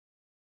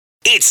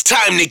It's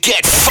time to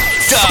get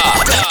fucked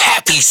up.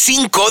 Happy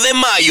Cinco de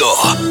Mayo.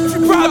 If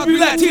you're proud to be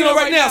Latino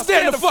right now,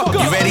 stand the fuck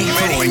up. You ready?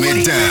 Throwing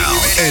it down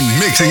and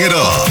mixing it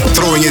up.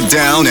 Throwing it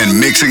down and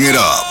mixing it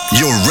up.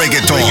 Your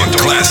reggaeton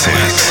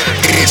classics.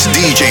 It's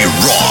DJ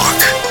Rock.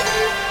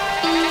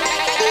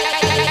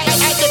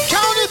 At the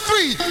count of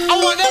three, I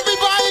want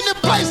everybody in the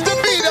place to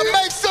be to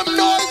make some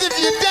noise if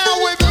you're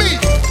down with me.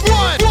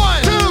 One,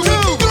 two,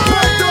 three.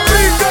 Puerto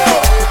Rico.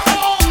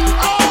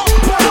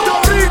 Puerto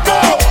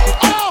Rico.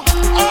 Yeah.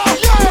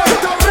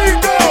 Puerto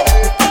Rico.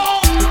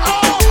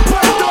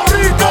 Puerto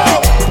Rico.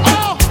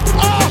 Yeah.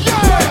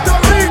 Puerto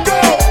Rico.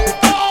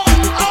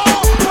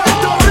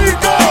 Puerto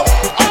Rico.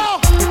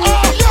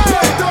 Yeah.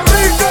 Puerto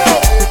Rico.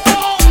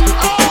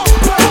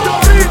 Puerto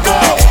Rico.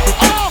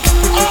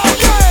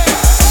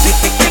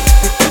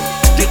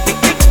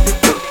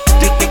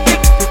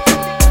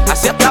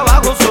 Hacia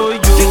abajo soy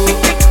yo.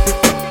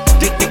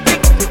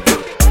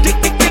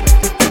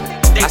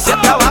 Hacia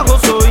abajo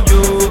soy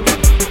yo.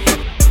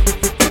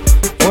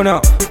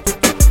 Uno.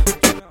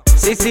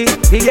 Sí,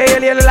 DJ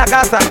Eliel en la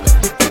casa.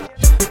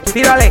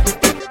 Tírale.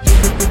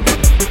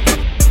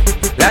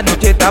 La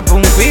noche está pa'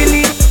 un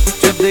Philly.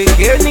 Yo te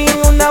quiero ni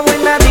una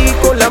buena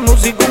disco. La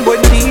música un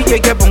buen DJ.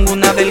 Que pongo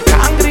una del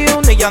Cangri,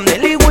 una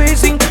Yandel y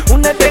Wisin,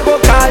 una Tego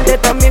Calde,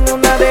 también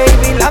una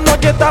Davey. La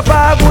noche está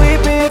pa'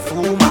 whippy,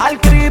 fumar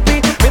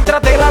creepy.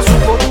 Mientras te la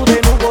supo tú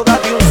de nuevo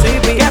date un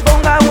sipi. Que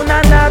ponga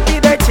una Nati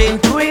de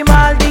Chenchu y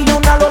Maldi y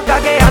una loca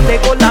que ande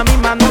con la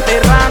misma nota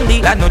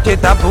Randy. La noche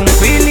está pa' un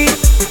Philly.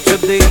 Yo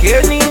te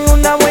quiero ni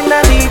una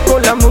buena disco.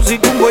 La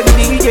música un buen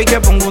DJ. Que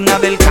pongo una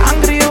del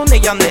Cangri, una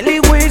Yandel y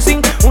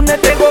Wisin, una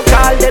Tego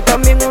Calde,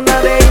 también una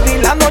Davey.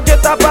 La noche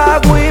está pa'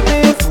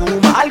 whippy,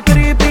 fumar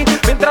creepy.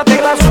 Mientras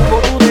te la supo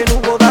tú de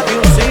nuevo date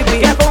un sipi.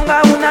 Que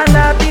ponga una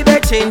Nati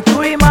de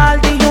Chenchu y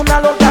Maldi y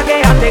una loca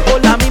que ande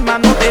con la misma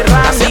nota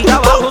Randy. Hacia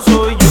abajo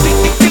soy yo.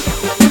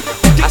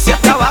 Hacia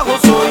abajo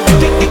soy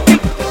yo.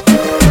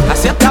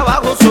 Hacia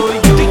abajo soy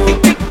yo.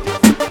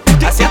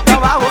 Hacia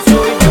abajo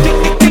soy yo.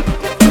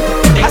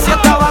 Hacia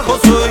abajo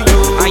soy yo.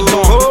 Ay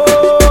no.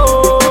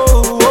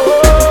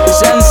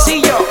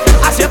 Sencillo.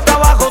 Hacia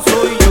abajo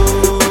soy yo.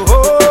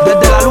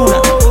 Desde la luna.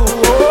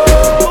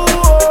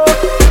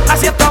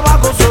 Hacia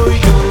abajo soy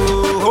yo.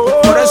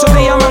 Por eso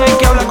me llaman el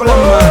que habla con las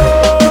manos.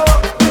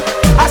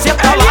 Hacia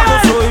abajo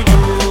soy yo.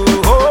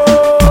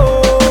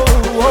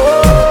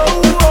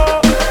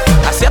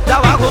 Hacia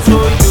abajo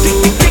soy yo.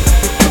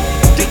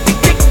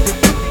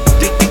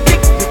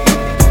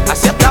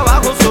 Hacia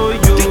abajo soy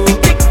yo.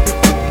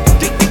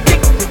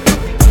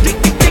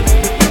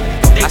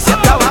 Hacia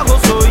abajo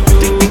soy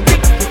yo.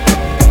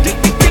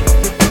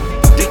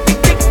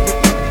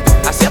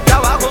 Hacia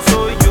abajo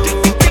soy yo.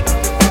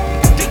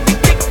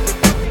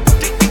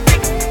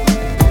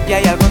 Y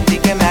hay algo en ti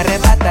que me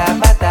arrebata,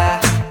 bata.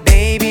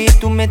 Baby,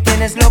 tú me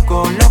tienes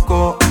loco,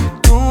 loco.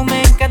 Tú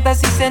me encantas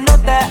y se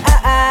nota,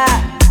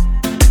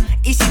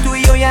 Y si tú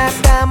y yo ya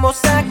estamos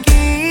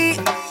aquí.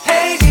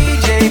 Hey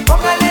DJ,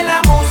 póngale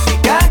la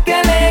música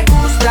que le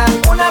gusta.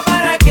 Una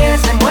para que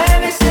se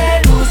mueve y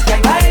se luzca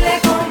y baile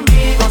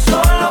conmigo,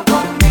 solo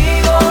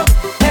conmigo.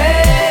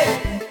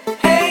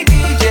 Hey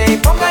DJ,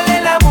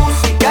 póngale la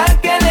música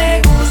que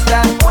le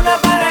gusta. Una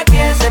para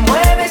que se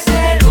mueve y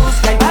se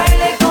luzca y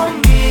baile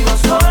conmigo,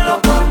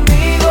 solo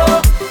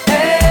conmigo.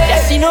 Y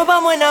así nos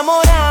vamos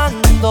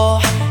enamorando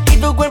y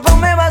tu cuerpo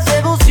me va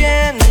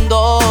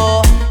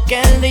seduciendo. Que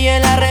el día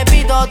la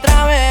repito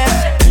otra vez,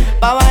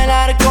 pa'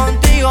 bailar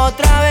contigo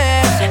otra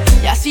vez.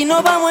 Y así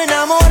nos vamos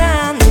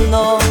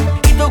enamorando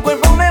y tu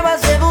cuerpo me va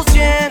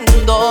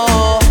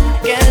seduciendo.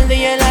 Que el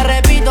día la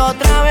repito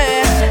otra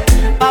vez,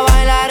 pa'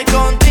 bailar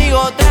contigo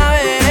otra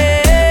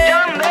vez.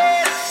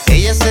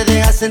 Ella se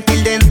deja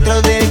sentir dentro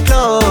del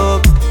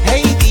club.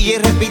 Hey DJ,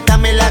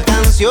 repítame la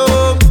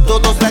canción.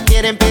 Todos la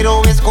quieren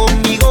pero es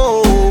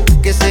conmigo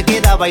que se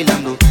queda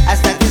bailando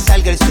hasta que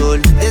salga el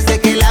sol. Desde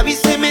que la vi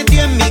se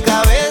metió en mi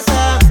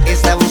cabeza.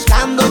 Está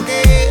buscando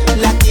que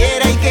la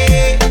quiera y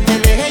que me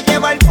deje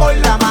llevar por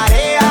la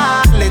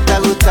marea. Le está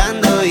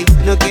gustando y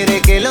no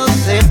quiere que lo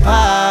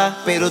sepa,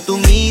 pero tu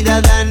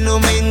mirada no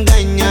me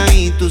engaña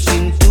y tu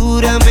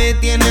cintura me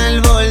tiene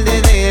al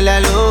borde de la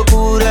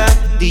locura.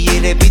 DJ,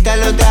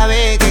 repítalo otra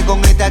vez que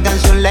con esta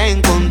canción la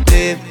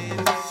encontré.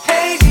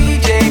 Hey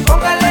DJ,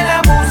 póngale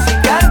la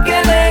música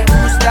que le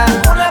gusta.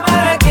 Una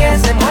para que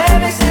se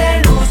mueve y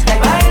se luzca y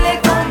baile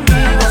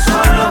conmigo,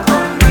 solo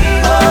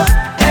conmigo.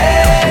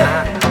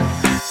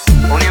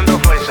 Uniendo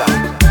fuerza,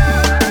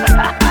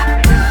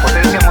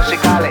 potencias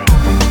musicales,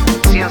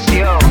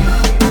 Ciencio,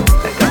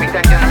 el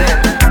Capitán Yandel,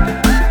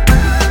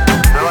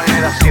 nueva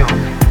generación,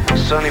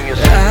 Sony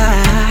Music.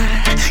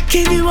 I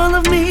gave you all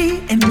of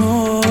me and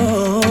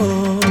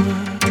more,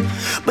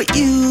 but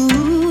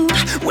you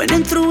went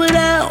and threw it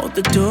out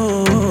the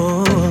door.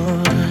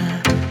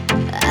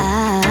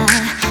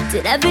 I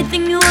did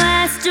everything you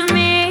asked of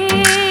me,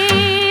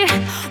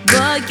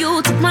 but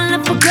you took my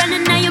love for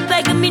granted. Now you're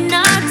begging me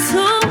not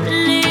to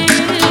leave.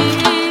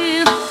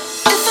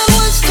 If I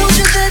once told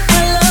you that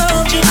I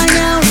loved you, I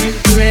now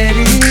regret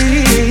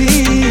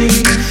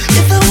it.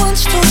 If I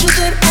once told you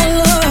that I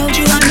love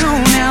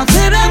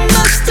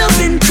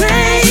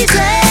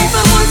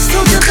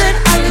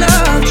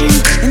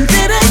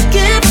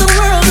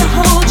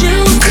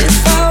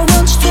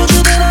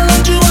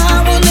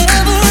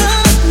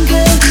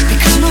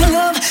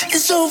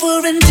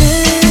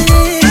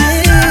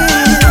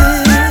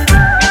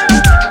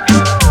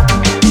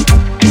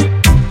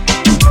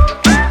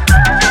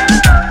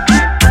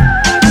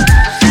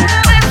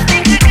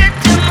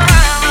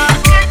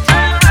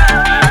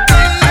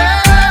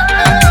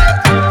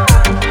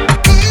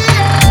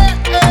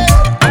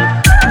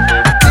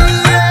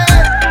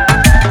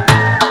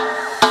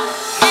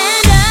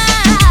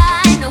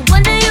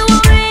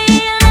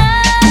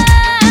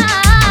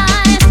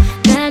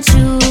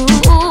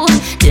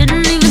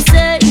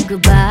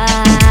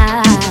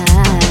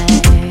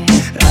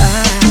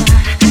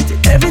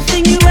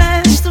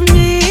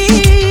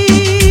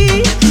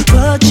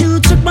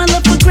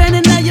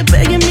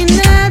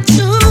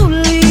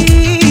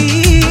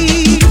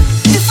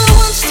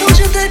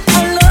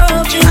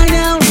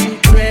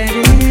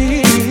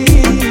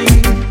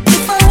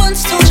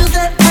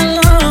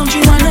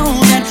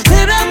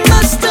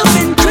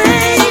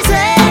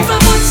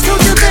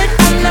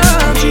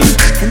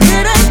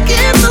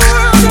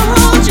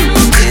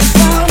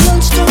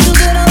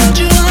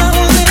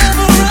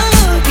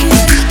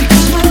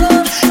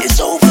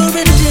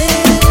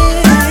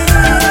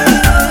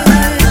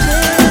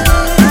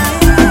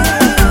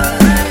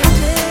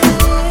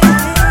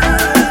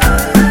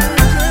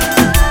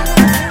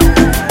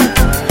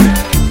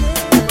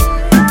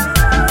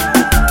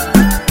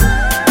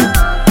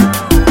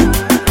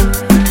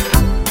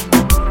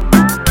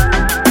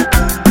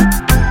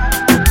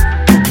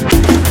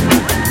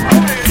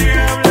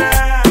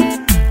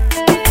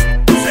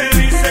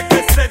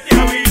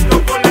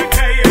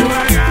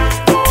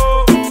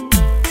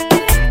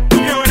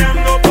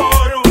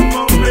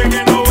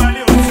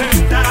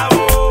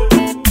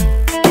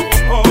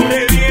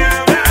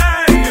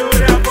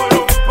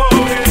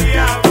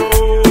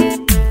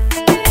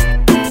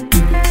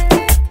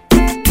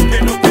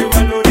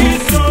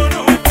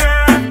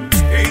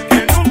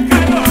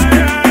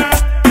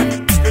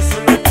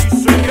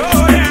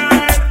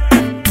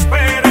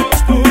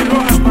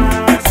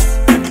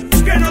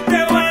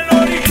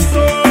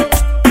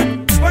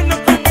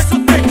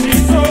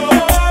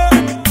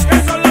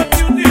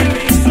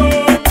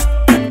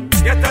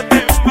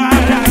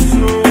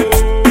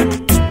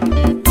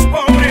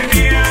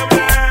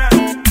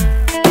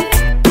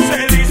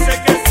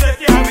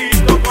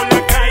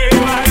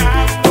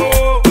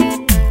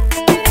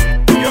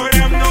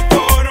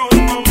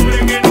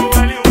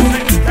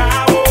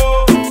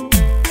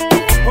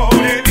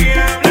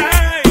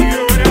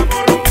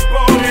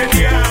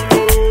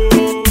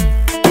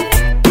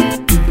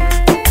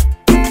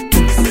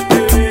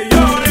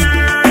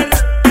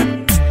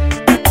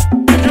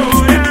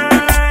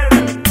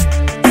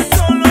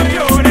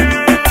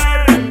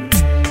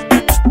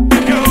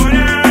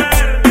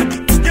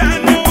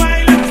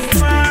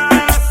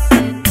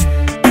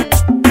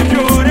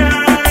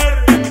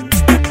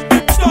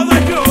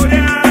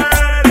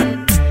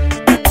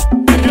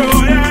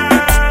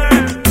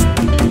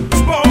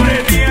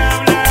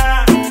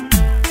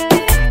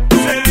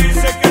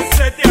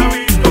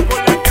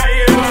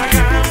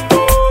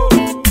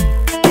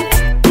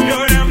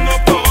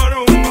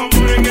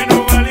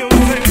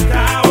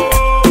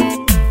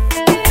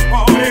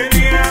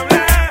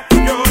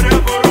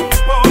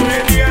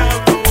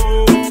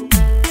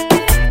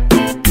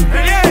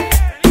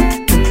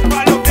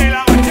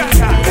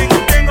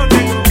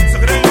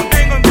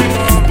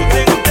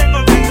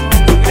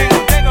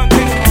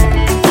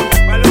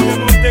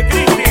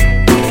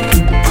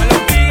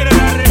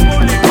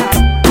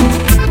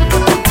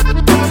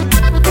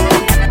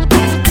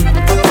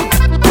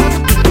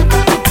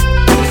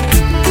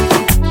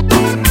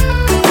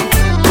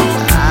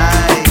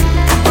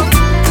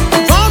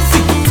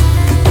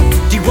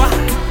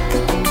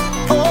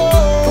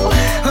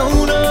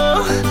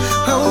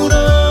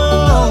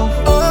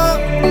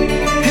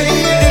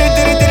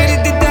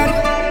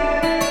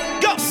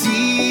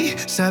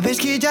Sabes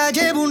que ya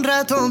llevo un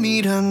rato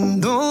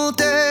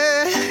mirándote.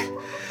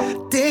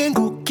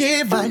 Tengo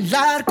que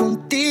bailar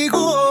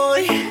contigo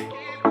hoy.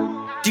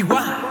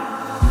 Chihuahua.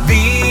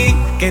 Vi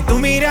que tu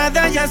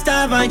mirada ya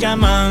estaba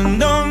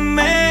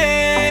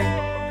llamándome.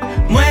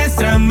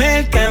 Muéstrame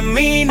el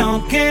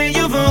camino que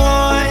yo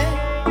voy.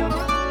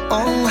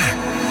 Oh,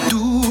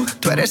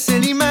 tú eres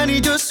el imán y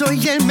yo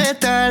soy el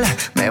metal.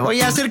 Me voy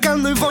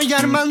acercando y voy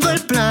armando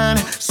el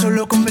plan.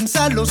 Solo con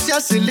pensarlo se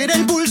acelera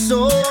el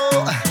pulso.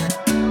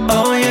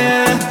 Oh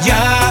yeah,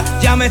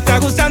 ya me está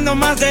gustando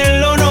más de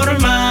lo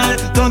normal.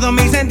 Todos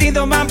mis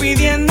sentidos van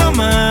pidiendo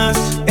más.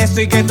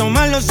 Esto hay que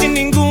tomarlo sin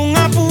ningún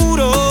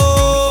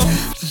apuro.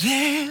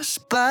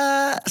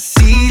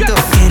 Despacito,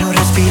 quiero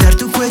respirar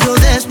tu cuello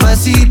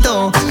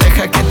despacito.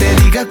 Deja que te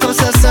diga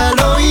cosas al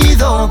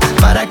oído,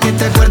 para que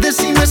te acuerdes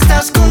si no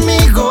estás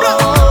conmigo.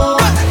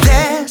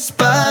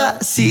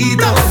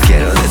 Despacito,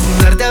 quiero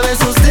desnudarte a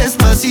besos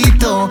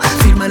despacito.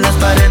 Firma las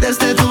paredes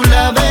de tu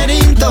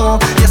laberinto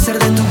y hacer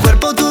de tu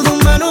cuerpo todo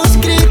un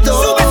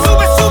manuscrito. Sube,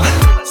 sube, sube,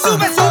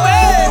 sube,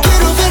 sube.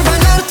 Quiero ver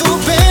bailar tu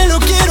pelo,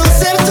 quiero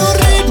ser tu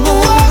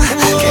ritmo.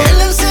 Que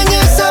le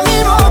enseñes a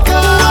mi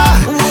boca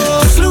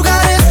tus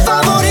lugares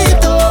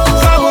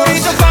favoritos.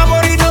 Favorito,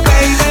 favorito,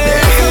 baby.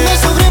 Déjame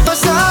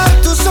sobrepasar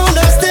tus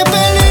zonas de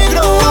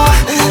peligro,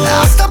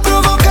 hasta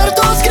provocar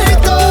tus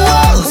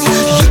gritos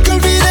y que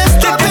olvides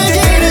tu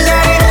apellido.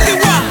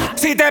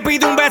 Si te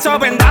pido un beso,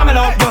 ven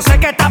dámelo. Yo sé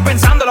que estás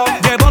pensándolo,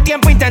 llevo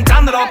tiempo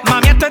intentándolo.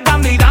 Mami, estoy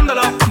dando y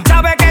dándolo.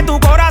 Sabe que tu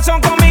corazón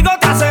conmigo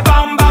te hace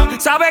bam bam.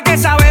 Sabe que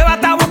esa beba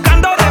está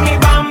buscando de mi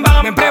bam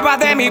bam. Me pruebas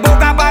de mi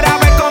boca para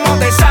ver cómo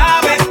te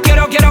sabe.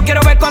 Quiero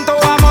ver cuánto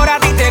amor a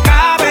ti te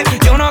cabe.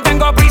 Yo no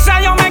tengo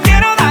prisa, yo me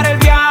quiero dar el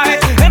viaje.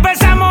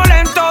 Empezamos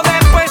lento,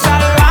 después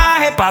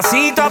salvaje.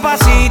 Pasito a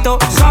pasito,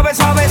 suave,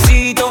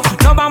 suavecito.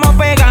 Nos vamos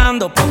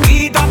pegando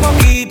poquito a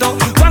poquito.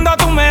 Cuando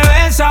tú me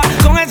besas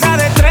con esa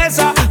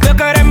destreza, veo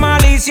que eres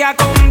malicia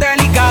con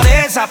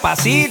delicadeza.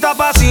 Pasito a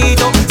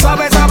pasito,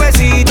 suave,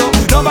 suavecito.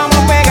 Nos vamos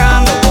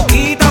pegando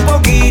poquito a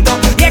poquito.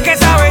 Y es que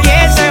esa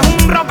belleza es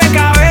un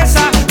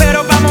rompecabezas,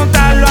 pero para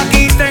montarlo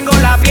aquí tengo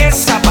la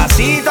pieza.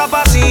 Pasito a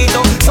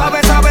pasito,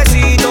 suave,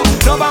 suavecito.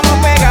 Nos vamos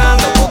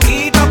pegando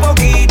poquito a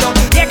poquito.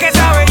 Y es que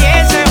esa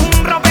belleza es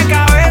un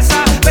rompecabezas,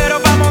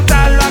 pero para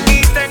montarlo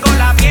aquí tengo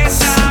la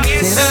pieza.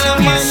 Será la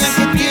magia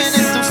que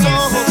tienen tus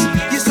ojos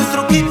y esos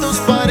truquitos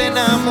para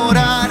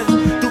enamorar.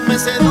 Tú me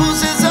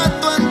seduces a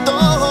tu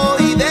antojo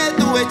y de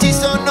tu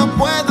hechizo no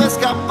puedo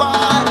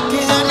escapar.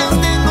 Qué ganas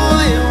tengo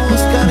de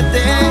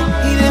buscarte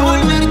y de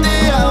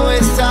volverte a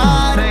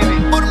besar.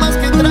 Por más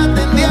que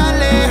traten de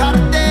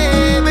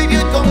alejarte, baby,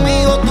 hoy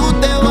conmigo tú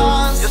te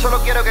vas. Yo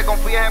solo quiero que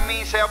confíes en mí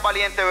y seas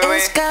valiente, bebé.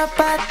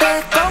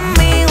 Escápate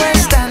conmigo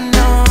esta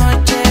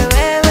noche,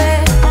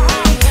 bebé.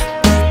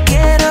 Te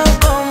quiero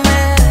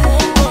comer,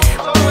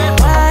 te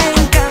va a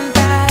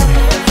encantar.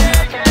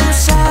 Tú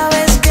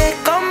sabes que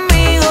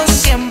conmigo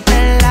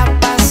siempre la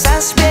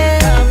pasas bien.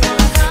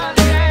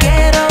 Te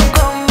quiero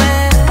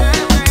comer,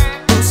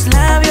 tus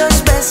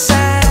labios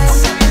besar.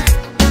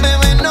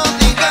 Bebé, no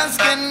digas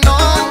que no,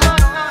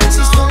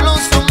 si solo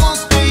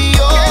somos tú y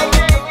yo.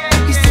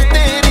 Y se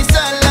te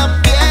eriza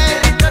la piel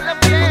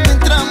cuando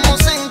entramos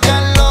en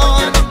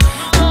calor.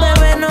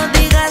 Bebé, no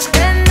digas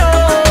que no,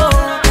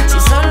 si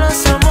solo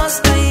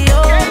somos tú y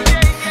yo.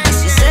 Y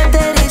si se te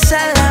eriza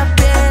la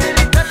piel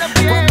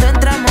cuando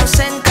entramos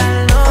en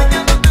calor.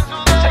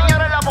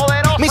 Señores, la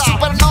poderosa, mi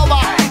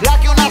supernova, la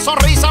que una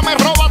sonrisa me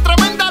roba,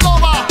 tremenda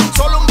loba.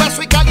 Solo un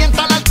beso y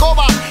calienta la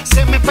alcoba,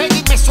 se me pega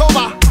y me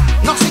soba.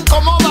 No se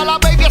incomoda, la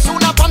baby es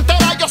una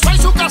pantera, yo soy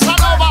su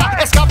Casanova.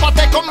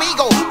 Escápate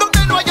conmigo,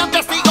 donde no hayan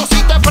testigos.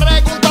 Si te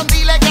preguntan,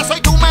 dile que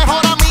soy tu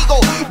mejor amigo.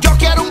 Yo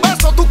quiero un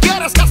beso, tú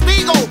quieres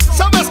castigo.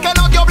 Sabes que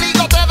no te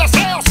obligo, te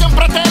deseo,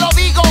 siempre te lo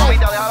digo.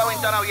 Mamita, deja la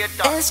ventana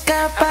abierta.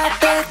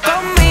 Escápate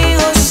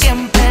conmigo,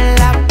 siempre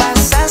la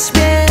pasas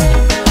bien.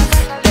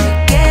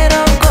 Te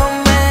quiero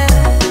comer,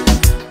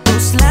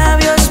 tus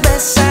labios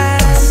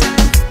besar.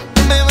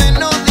 Bebé,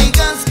 no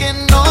digas que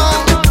no,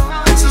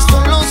 si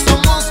solo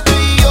somos tú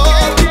y yo.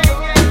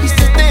 Y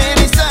se te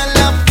eriza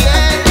la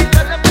piel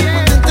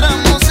cuando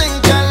entramos en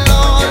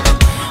calor.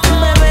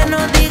 Bebé, no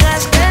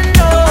digas que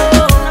no,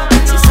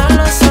 si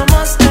solo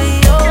somos tú y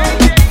yo.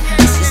 Y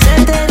si se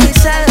te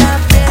eriza la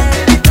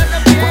piel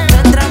cuando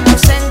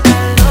entramos en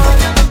calor.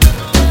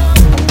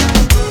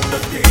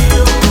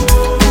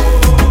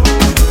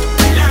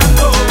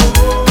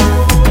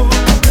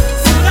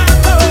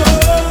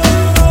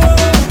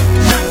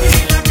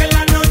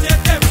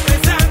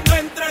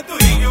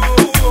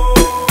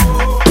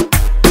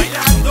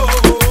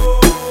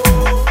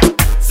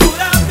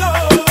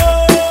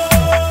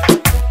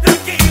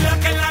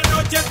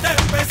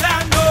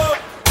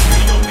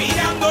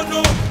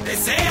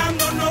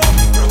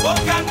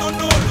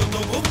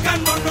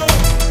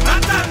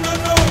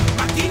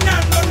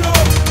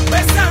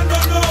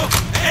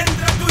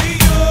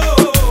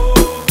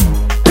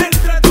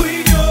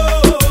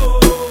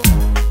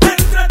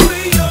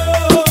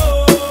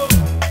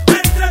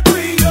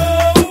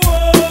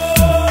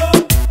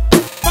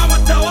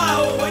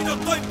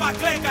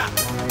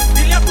 discoteca.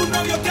 Dile a tu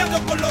novio que ando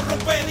con los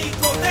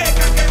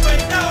rompediscotecas, que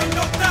peinado y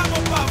no estamos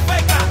pa'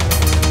 feca.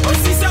 Hoy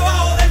sí se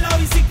bajó de la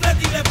bicicleta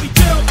y le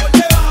picheo por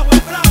debajo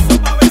el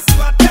brazo pa' ver si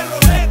bate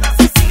roleta.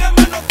 Si sigue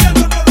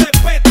manoteando no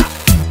respeta,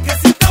 que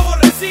si está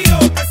aborrecido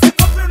que se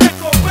compre una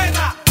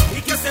escopeta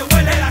y que se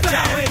huele la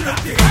chaveta.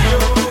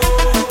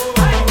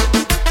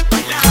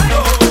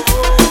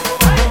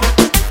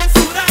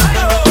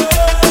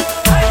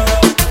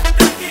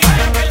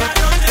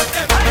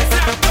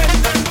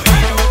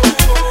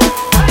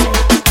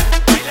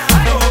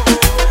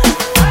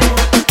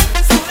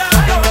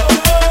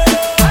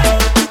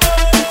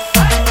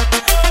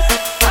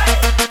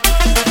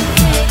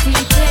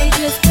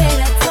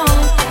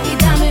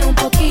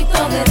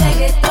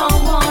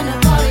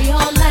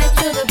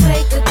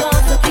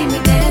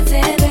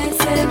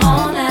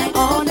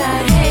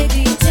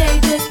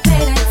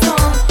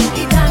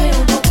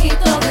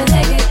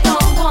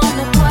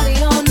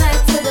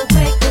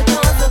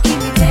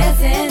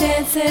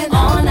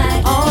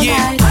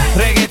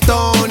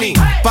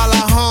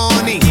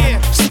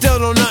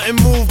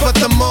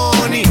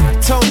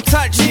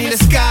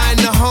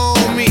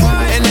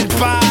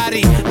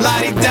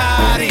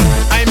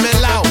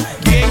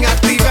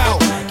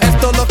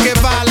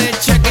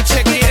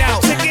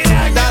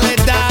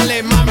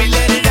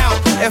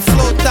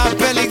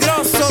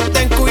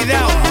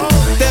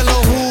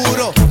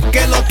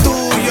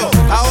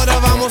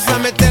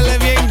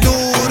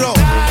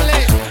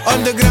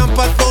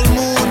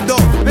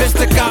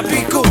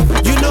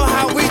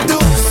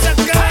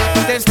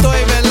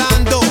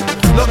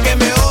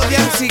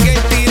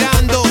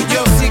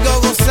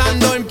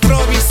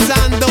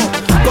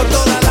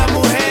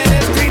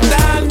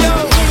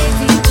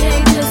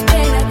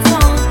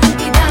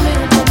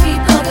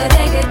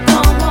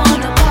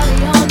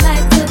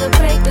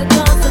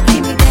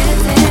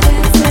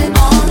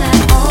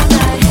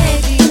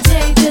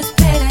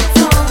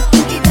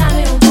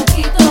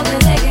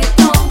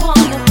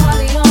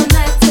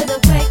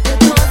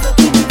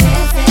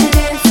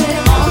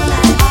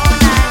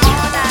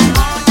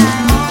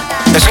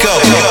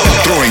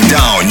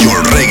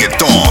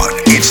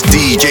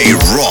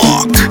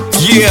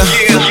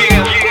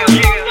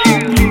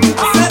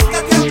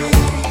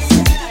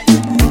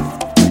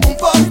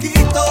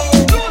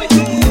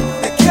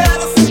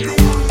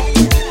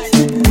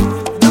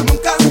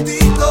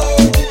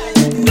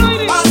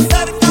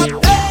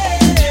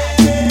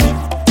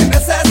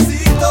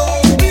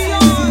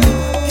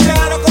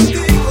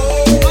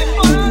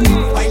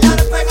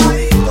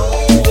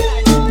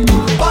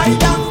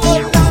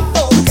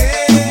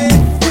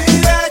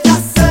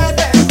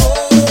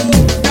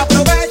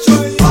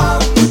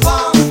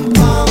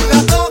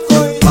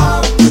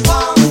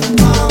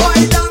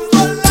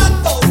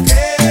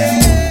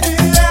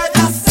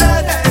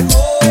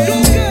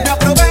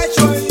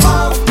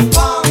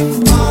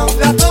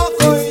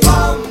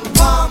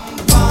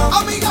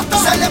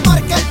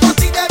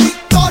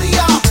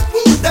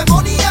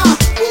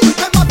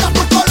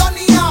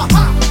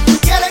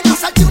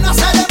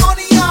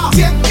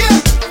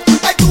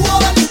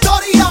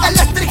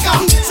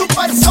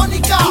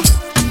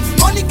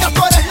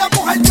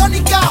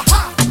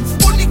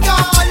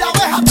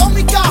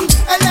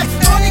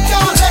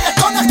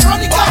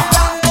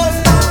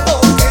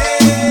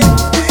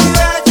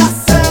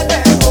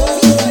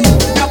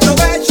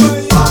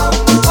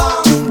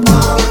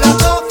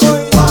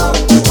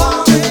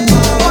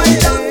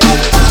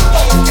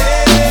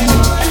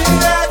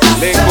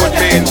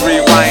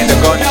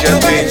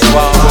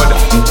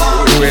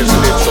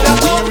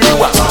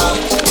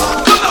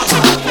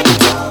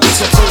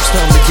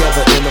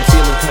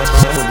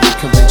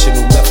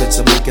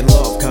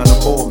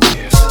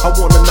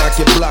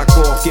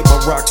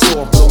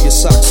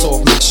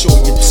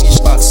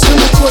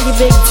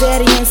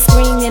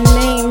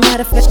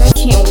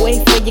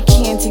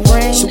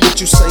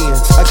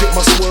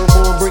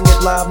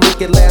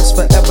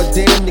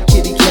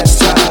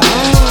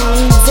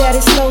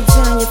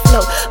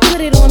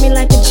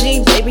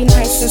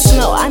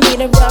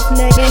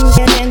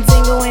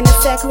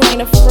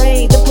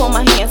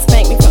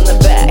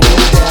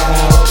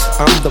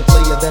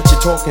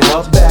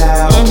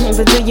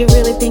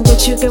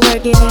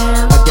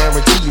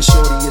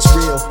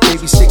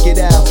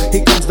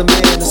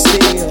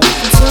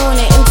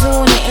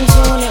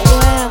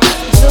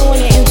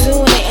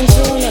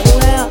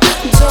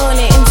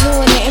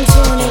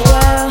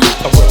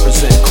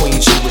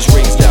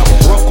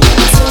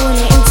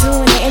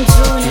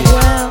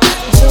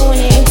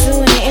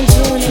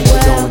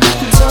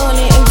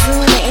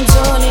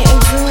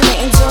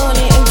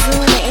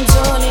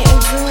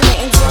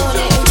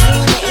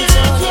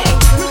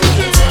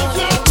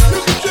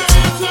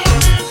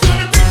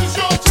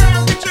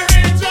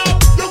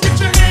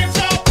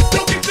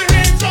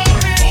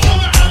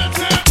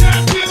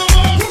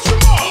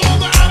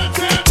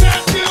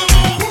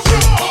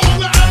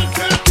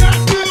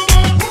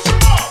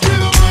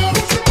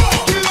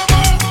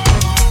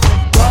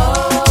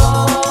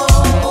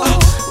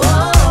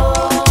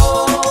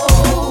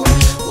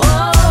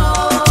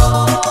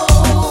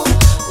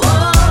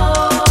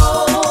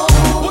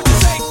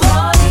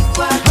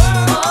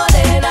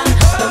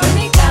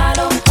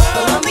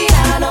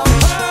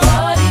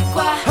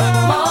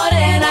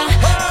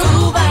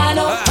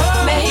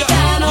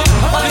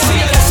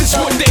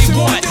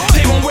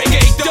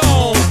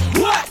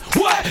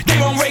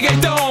 con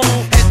reggaetón.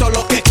 Esto es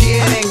lo que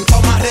quieren,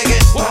 toma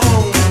reggaetón.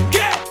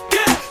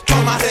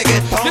 Toma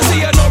reggaetón. You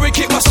see, I know we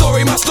keep my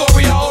story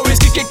I always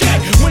kick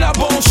it. When I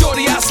bone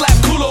shorty, I slap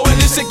culo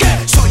and listen.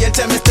 Soy el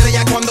tema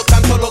estrella cuando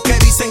canto lo que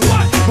dicen.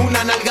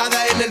 Una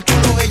nalgada en el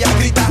culo, ella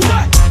grita.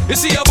 You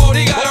see, a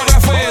body got a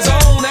rap for his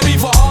own. That be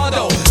for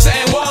Hardo,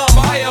 San Juan,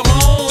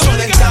 Bayamón. Soy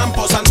del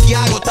campo,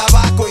 Santiago,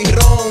 tabaco y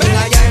ron.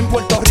 Allá en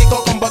Puerto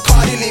Rico con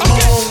Bacardi y limón.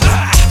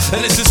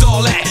 And this is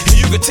all that,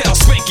 you can tell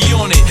Spanky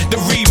on it. The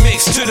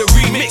remix to the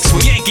remix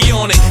with Yankee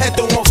on it.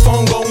 Esto es un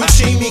mofongo, un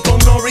chimi con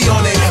nori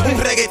on it. Un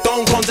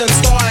reggaetón con Zen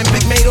Star and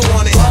Big Mayo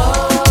on it.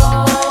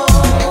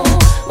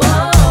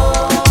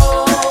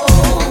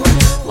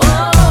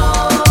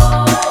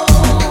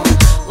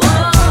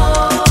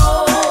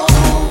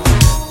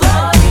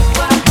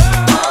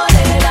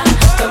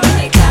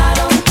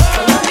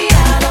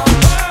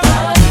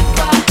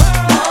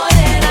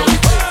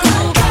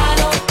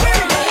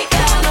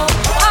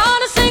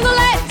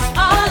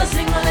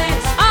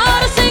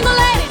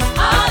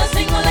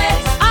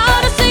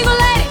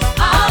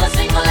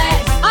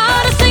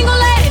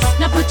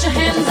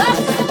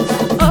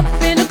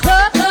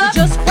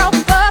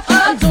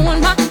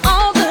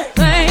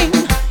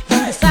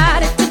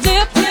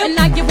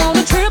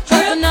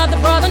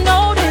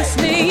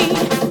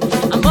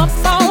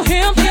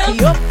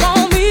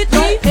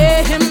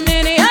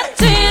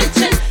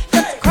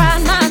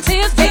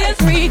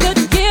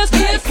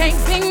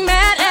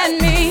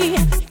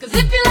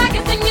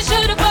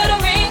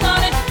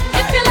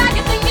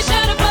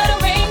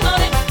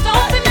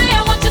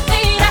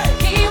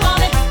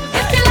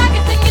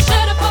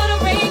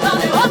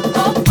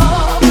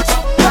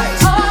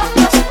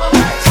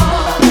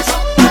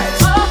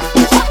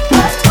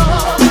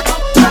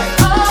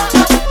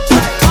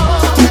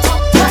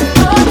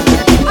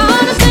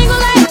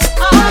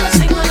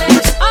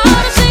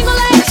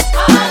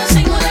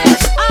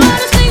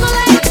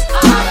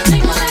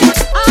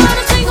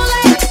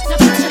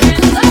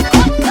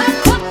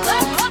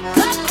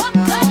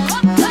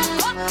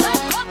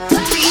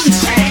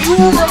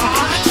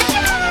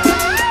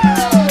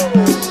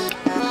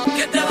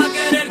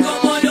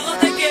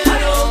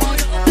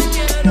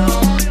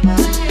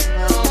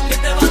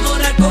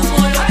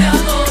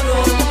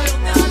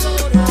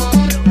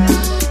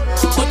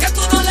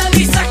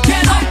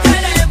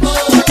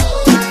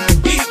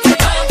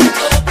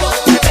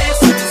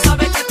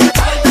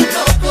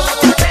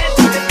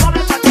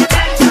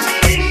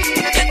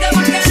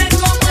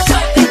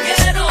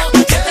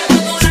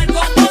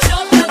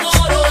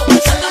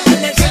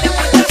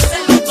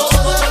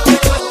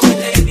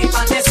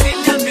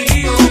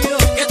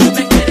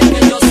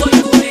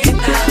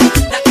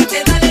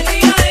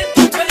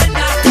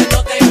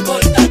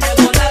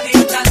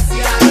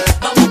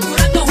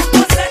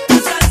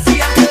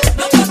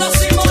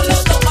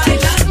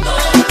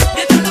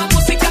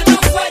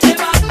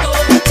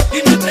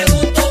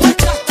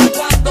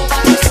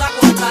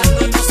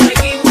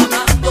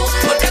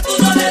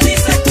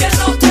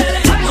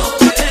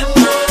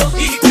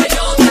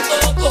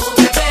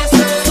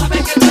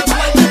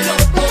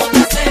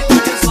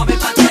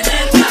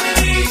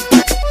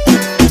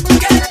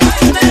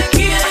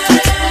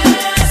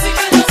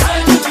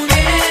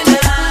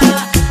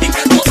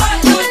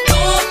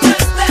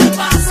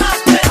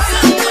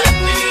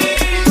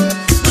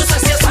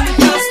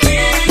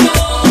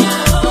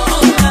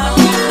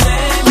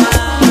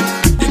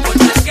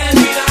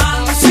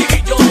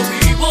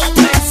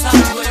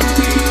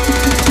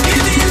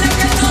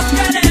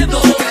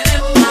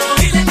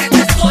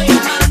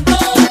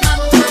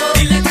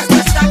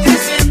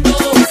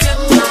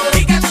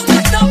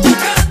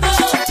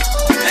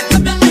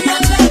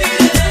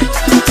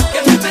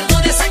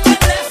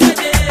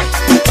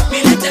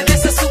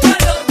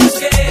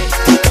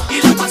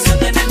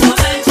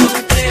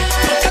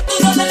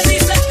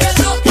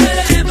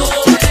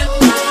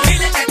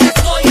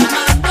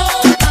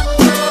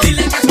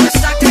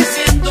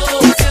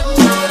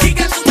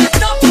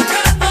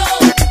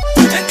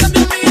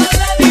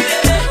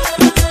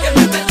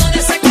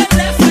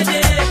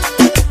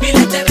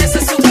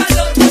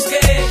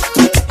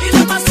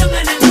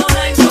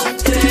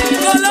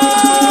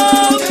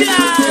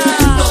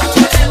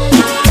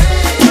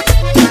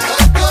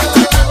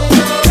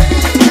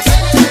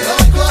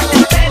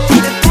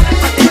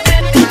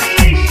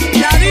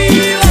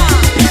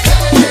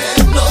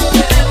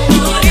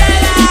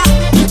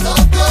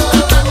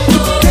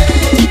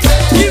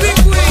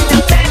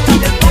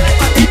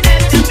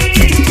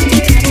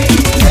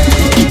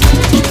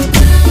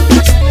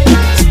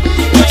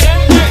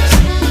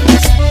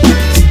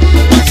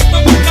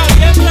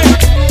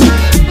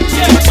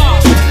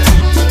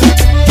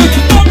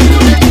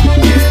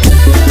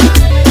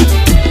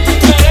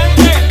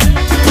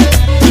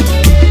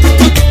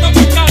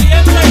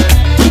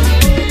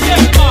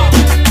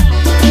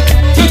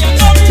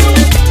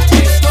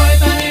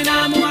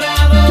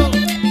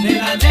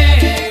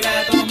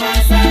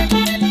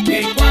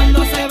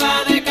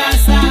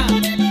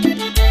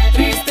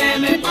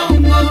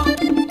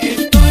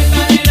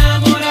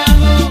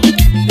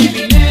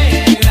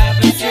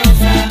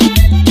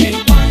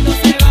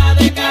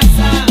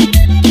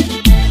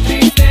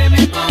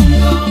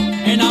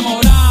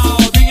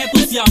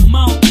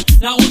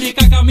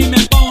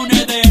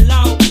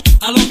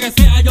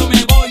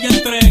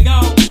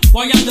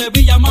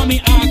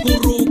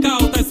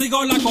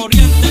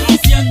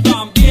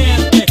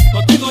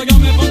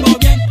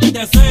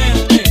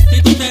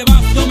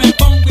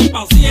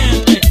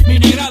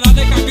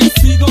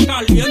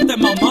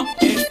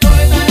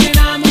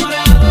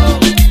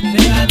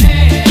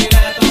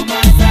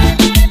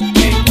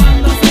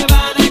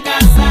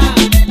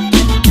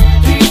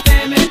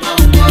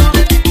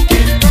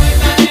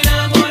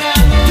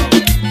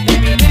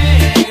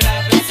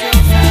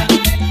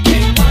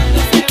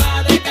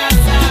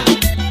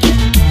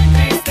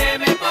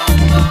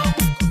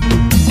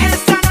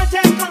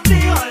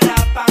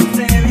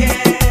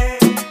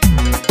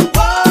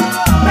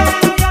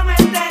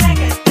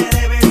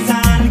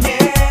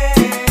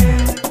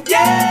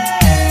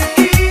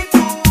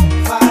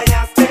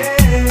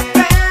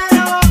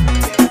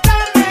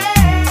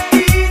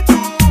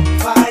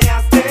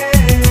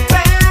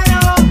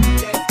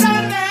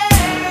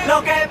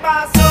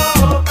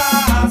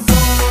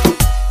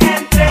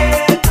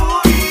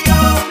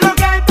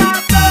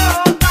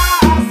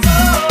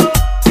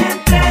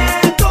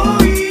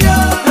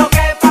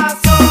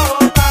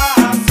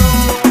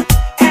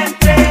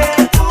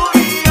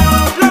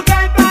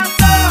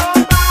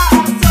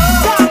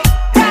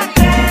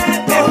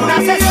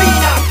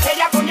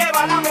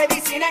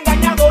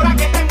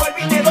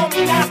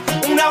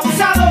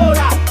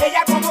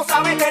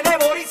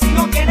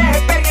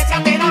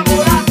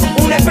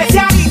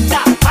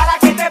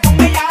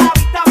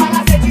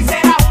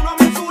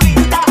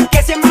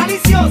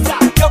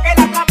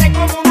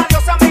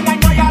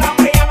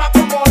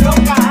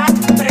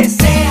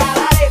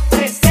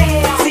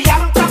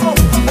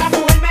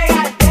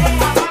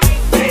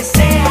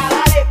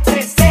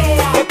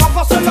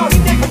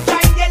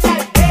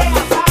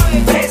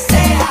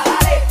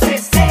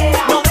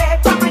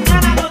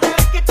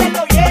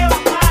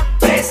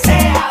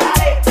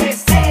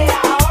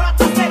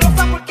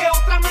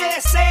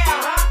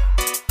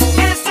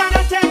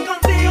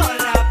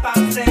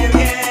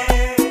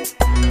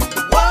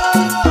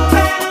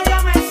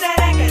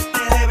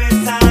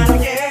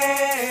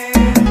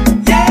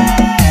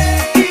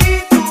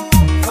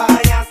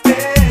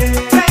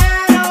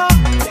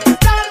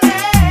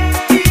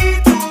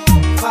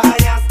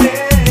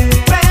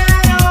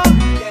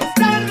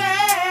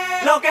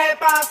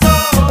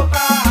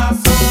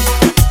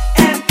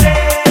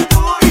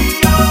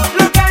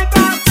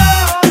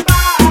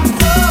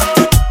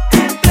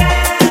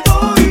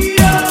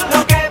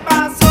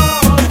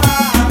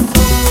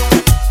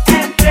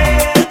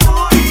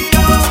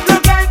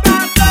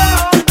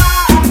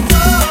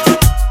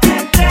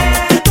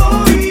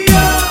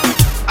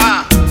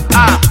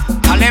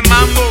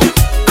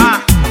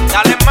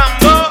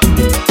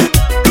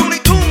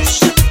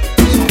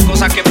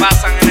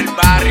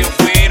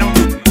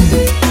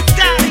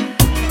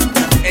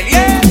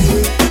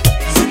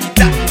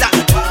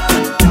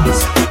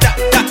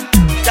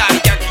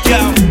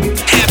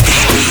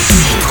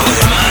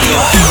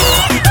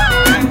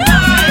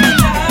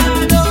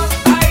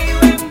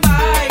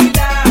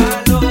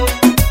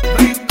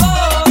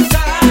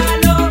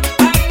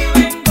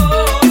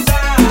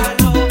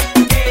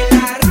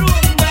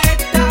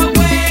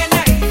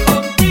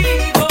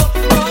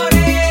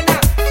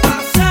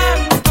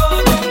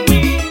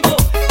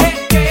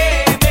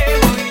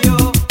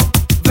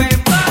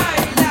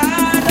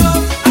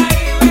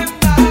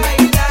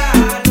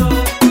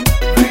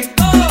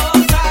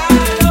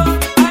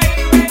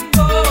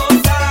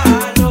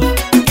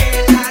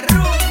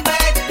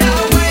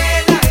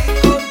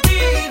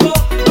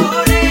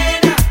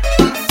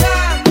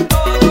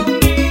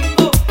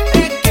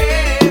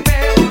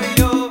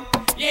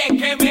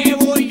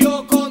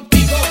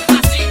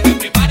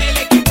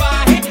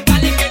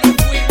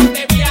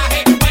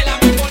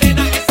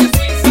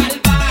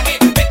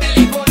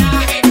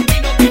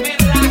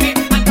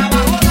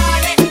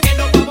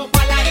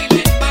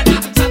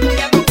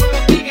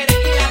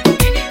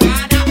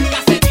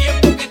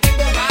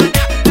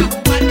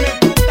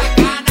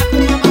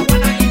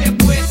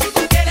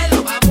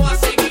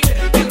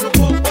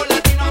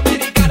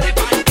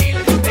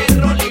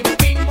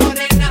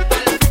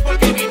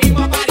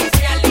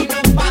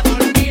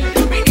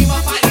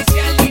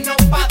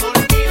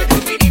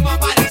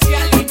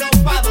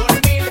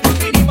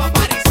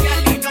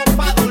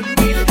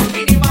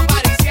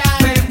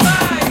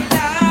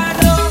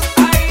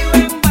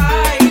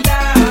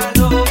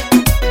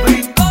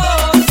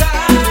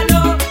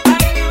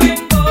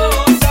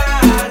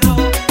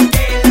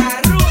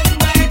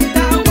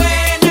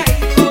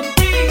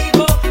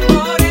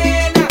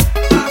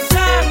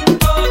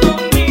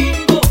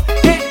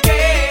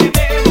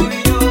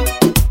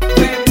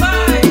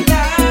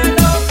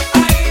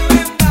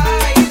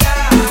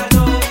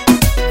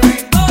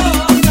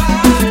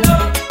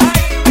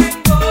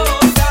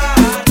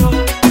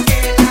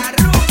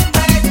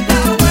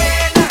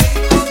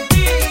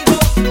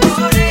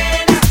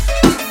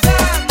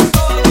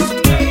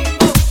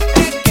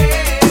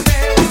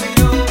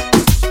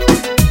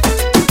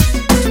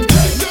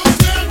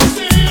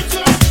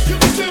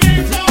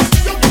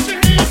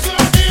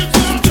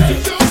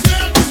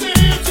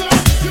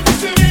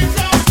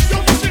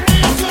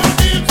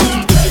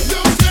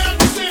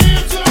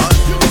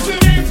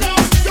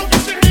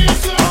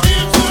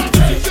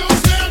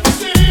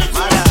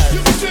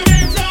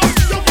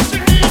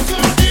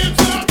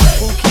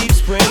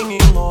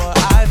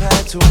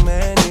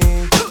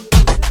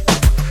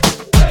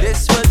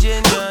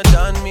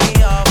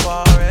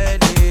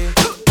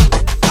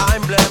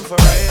 for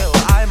real,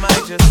 I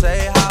might just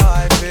say how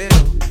I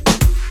feel.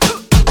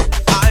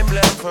 I'm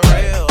blessed for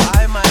real,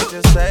 I might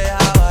just say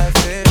how I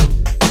feel.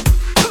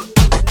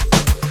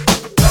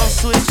 Don't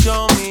switch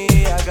on me,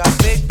 I got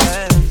big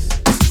plans.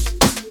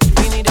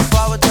 We need to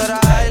forward to the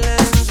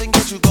islands and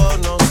get you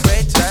gold, no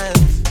spray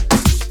tents.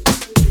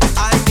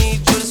 I need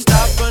you to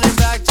stop running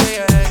back to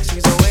your ex,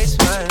 he's a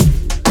waste man.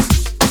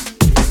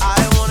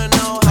 I wanna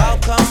know how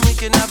come we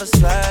can never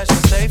slash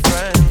and stay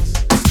friends.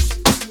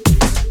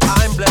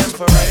 I'm blessed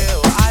for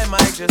real, I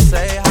might just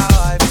say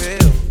how I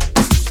feel.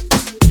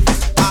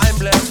 I'm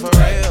blessed for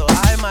real,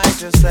 I might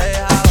just say